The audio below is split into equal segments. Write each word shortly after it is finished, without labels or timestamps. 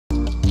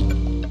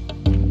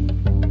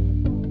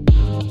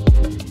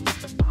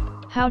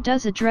How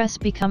does a dress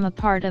become a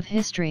part of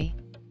history?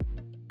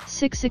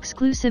 6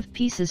 exclusive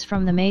pieces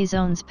from the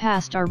Maison's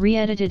past are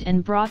re-edited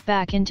and brought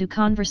back into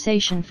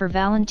conversation for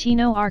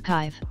Valentino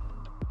archive.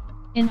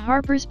 In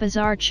Harper's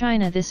Bazaar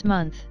China this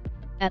month,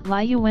 at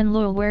Lai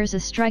Yuanluo wears a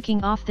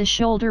striking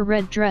off-the-shoulder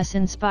red dress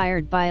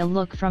inspired by a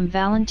look from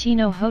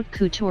Valentino haute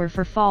couture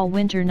for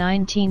fall-winter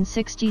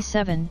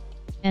 1967,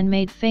 and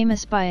made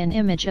famous by an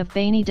image of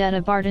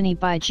Benedetta Bardini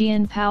by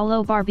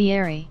Gianpaolo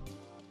Barbieri.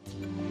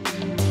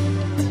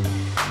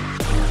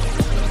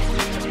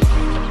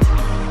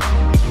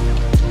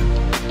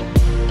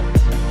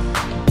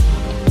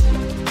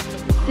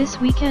 This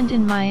weekend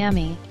in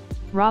Miami,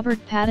 Robert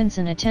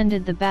Pattinson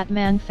attended the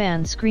Batman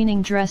fan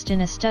screening dressed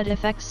in a stud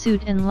effect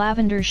suit and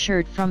lavender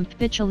shirt from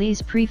Piccioli's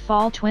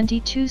pre-fall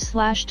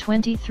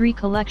 22/23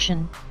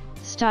 collection,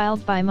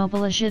 styled by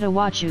Mobilegita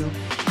Waju.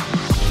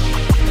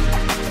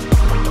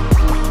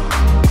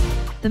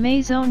 The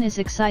Maison is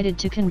excited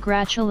to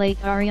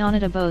congratulate Ariana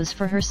DeBose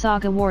for her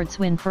SAG Awards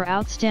win for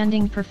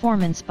Outstanding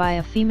Performance by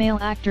a Female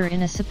Actor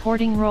in a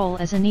Supporting Role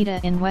as Anita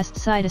in West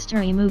Side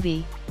Story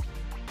movie.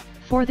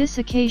 For this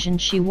occasion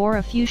she wore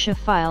a fuchsia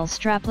file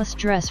strapless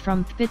dress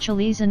from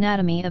Piccioli's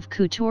Anatomy of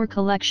Couture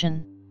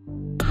collection.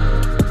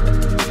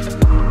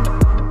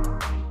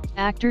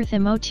 Actor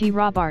Timothy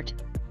Robart,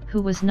 who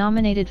was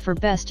nominated for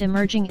Best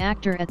Emerging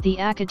Actor at the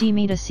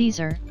Académie des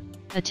César,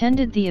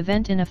 attended the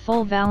event in a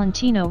full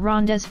Valentino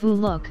rendezvous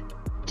look,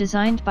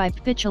 designed by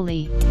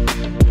Piccioli.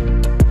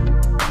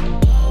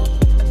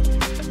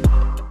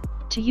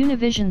 To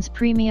Univision's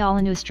Premio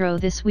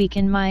All'Inustro this week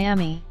in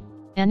Miami,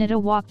 Anita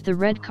walked the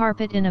red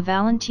carpet in a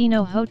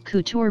Valentino haute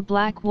couture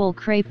black wool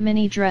crepe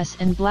mini dress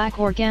and black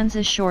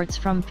organza shorts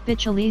from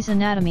Piccioli's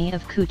Anatomy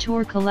of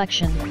Couture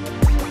collection.